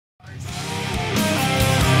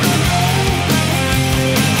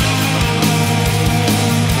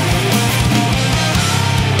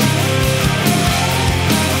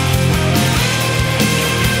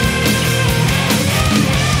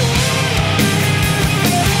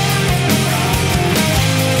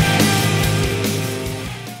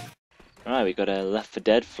we got a Left 4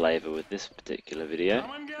 Dead flavour with this particular video.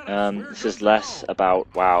 This is less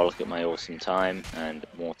about, wow, look at my awesome time, and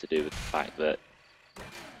more to do with the fact that,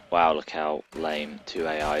 wow, look how lame 2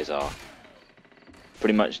 AIs are.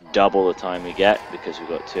 Pretty much double the time we get because we've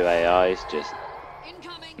got 2 AIs just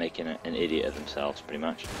making an idiot of themselves, pretty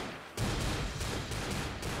much.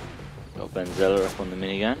 Got Benzilla up on the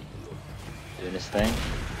minigun, doing his thing,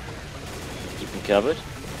 keeping covered.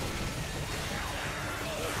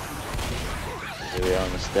 Here we are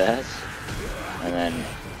on the stairs, and then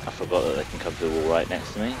I forgot that they can come to the wall right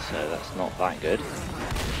next to me, so that's not that good.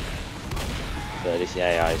 But at least the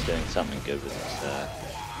AI is doing something good with this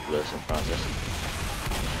Lewis and Francis.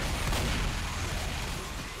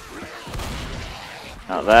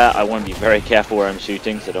 Out there, I want to be very careful where I'm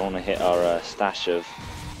shooting, so I don't want to hit our stash of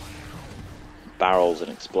barrels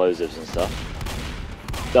and explosives and stuff.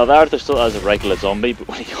 Now there I just thought that was a regular zombie, but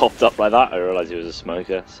when he hopped up like that, I realised he was a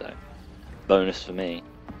smoker, so bonus for me.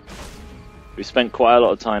 We spent quite a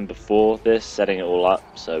lot of time before this setting it all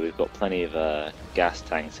up, so we've got plenty of gas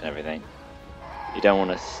tanks and everything. You don't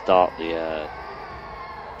want to start the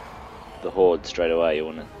horde straight away. You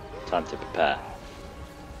want time to prepare.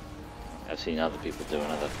 I've seen other people do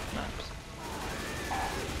on other maps.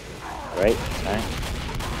 Great, tank.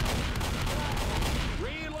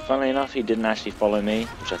 Funnily enough, he didn't actually follow me,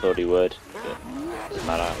 which I thought he would, but doesn't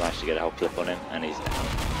matter. I managed to get a whole clip on him, and he's down.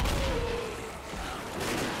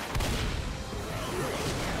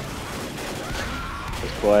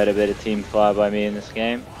 There's quite a bit of team fire by me in this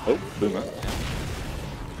game. Oh, boomer.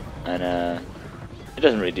 And it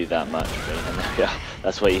doesn't really do that much, really. And there we are.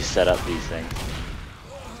 That's why you set up these things,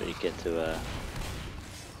 so you get to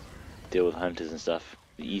deal with hunters and stuff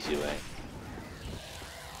the easy way.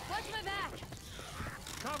 Watch my back.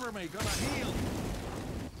 Cover me, gonna heal.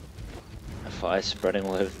 A fire spreading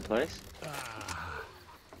all over the place.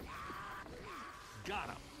 Got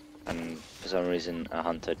him. And for some reason a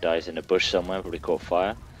hunter dies in a bush somewhere, probably caught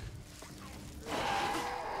fire.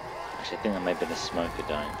 Actually, I think that may have been a smoker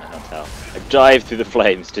dying, I can't tell. I dived through the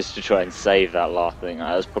flames just to try and save that last thing.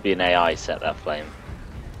 That was probably an AI set that flame.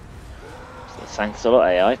 So thanks a lot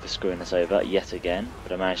AI for screwing us over yet again,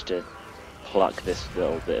 but I managed to pluck this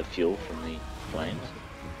little bit of fuel from the flames.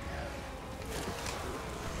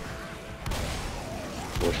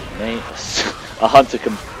 Fortunately, a hunter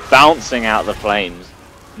come bouncing out the flames.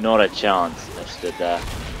 Not a chance. I stood there.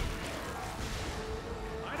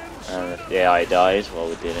 And the AI dies while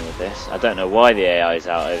we're dealing with this. I don't know why the AI is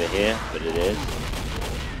out over here, but it is.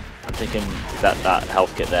 I'm thinking that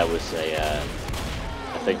health kit there was a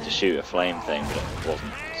thing to shoot a flame thing, but it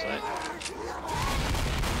wasn't. So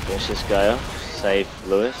finish this guy off. Save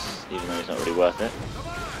Lewis, even though he's not really worth it.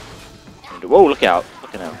 And, whoa! Look out!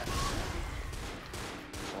 Fucking hell!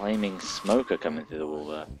 Flaming smoker coming through the wall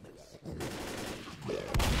there.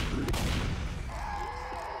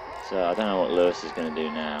 So I don't know what Lewis is going to do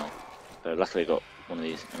now, but luckily got one of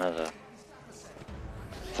these, another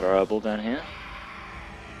throwable down here.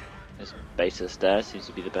 This base of the stairs seems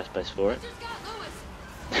to be the best place for it.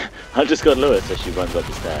 I just got Lewis, so she runs up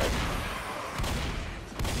the stairs.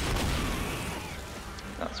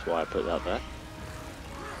 That's why I put that there.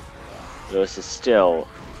 Lewis is still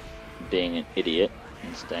being an idiot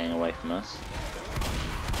and staying away from us.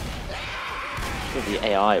 I'm sure the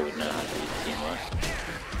AI would know how to do teamwork.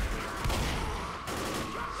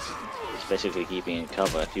 It's basically keeping it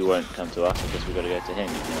cover. If you won't come to us, I guess we've got to go to him,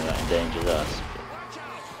 even though that endangers us.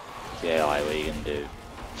 But the AI, what are you going to do?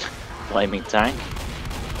 Flaming tank?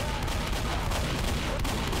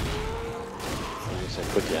 So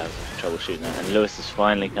quickly I have trouble shooting that. And Lewis has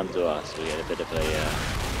finally come to us. We get a bit of a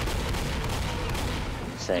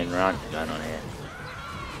insane rant going on here.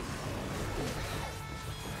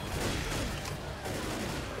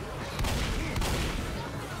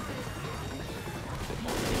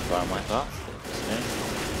 On my part.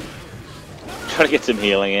 Trying to get some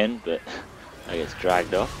healing in, but I get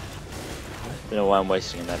dragged off. Don't know why I'm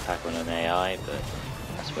wasting a med pack on an AI, but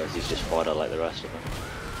I suppose he's just fodder like the rest of them.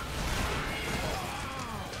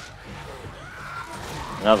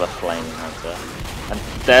 Another flaming hunter. And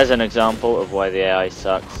there's an example of why the AI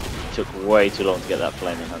sucks. It took way too long to get that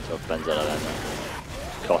flaming hunter off Benzilla then.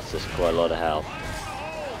 It cost us quite a lot of health.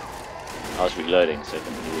 I was reloading, so I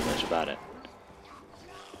couldn't really do much about it.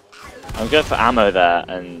 I'm going for ammo there,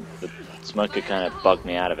 and the smoker kind of bugged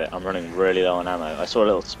me out of it. I'm running really low on ammo. I saw a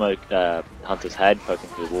little smoke hunter's head poking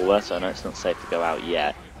through the wall there, so I know it's not safe to go out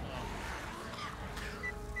yet.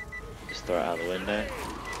 Just throw it out the window.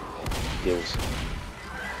 Deal some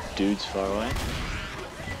dudes far away.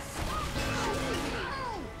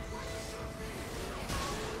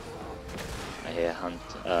 I hear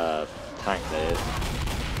tank that is.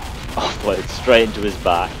 Oh, well, it's straight into his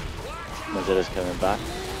back. Mozilla's coming back.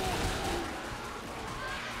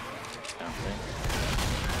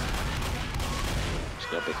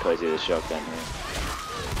 Just got a bit crazy with the shotgun here.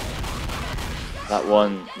 That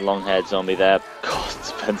one long-haired zombie there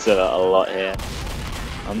costs Benzilla a lot here.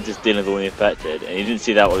 I'm just dealing with all the infected, and you didn't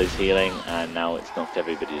see that while he's healing, and now it's knocked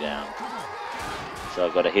everybody down. So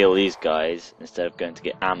I've got to heal these guys instead of going to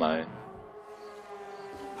get ammo,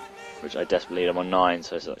 which I desperately need. I'm on 9,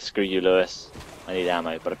 so it's like, screw you, Lewis. I need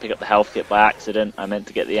ammo, but I pick up the health kit by accident. I meant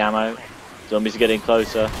to get the ammo. Zombies are getting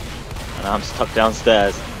closer, and I'm stuck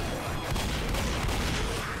downstairs.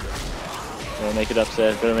 Gonna make it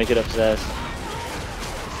upstairs. Gonna make it upstairs.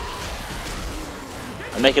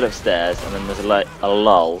 I make it upstairs, and then there's a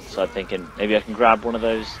lull. So I'm thinking maybe I can grab one of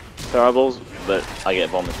those throwables, but I get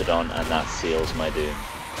vomited on, and that seals my doom.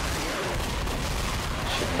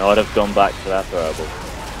 Should not have gone back for that throwable.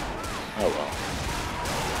 Oh well.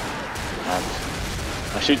 And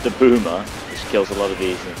I shoot the boomer, which kills a lot of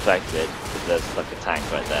these infected, because there's like a tank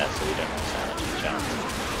right there, so we don't have so much of a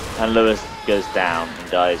chance. And Lewis goes down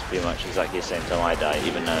and dies pretty much exactly the same time I die,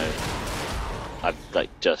 even though I've like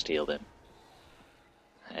just healed him.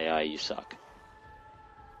 AI, you suck.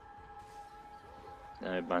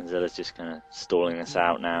 No, Banzilla's just kind of stalling this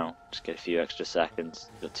out now. Just get a few extra seconds.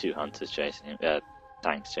 Got 2 hunters chasing him,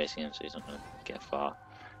 tanks chasing him, so he's not going to get far.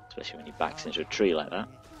 Especially when he backs into a tree like that.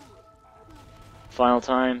 Final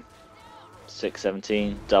time,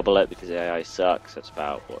 6:17. Double it because the AI sucks. That's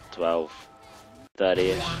about, what,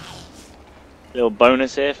 12:30ish. Little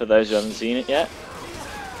bonus here for those who haven't seen it yet.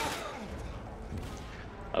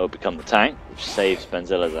 I will become the tank, which saves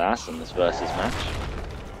Benzilla's ass in this versus match.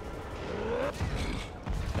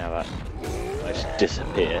 Now that I just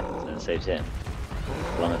disappear, so it saves him.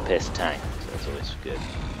 Well, I'm a pissed tank, so that's always good.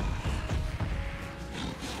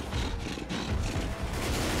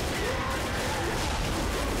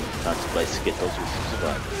 Time to play Skittles with some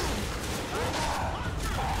survivors.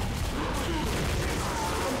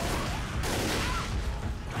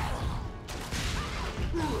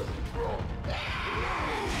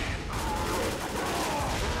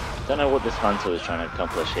 I don't know what this hunter was trying to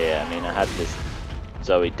accomplish here. I mean, I had this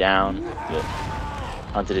Zoe down, but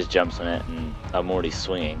Hunter just jumps on it, and I'm already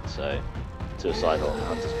swinging, so suicidal on the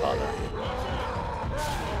Hunter's part there.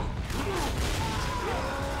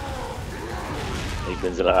 He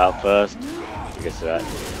Benzilla out first. I guess that.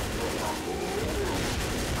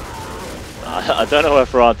 I don't know where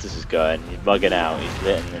Francis is going. He's bugging out. He's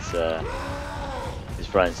letting his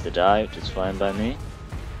friends to die, which is fine by me.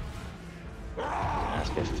 Let's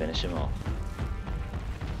go finish him off.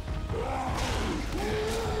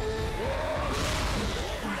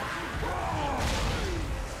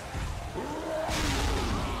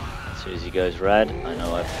 As soon as he goes red, I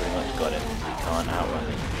know I've pretty much got him. He can't outrun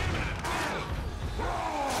me.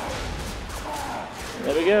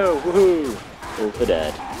 There we go! Woohoo! All for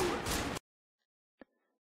dead.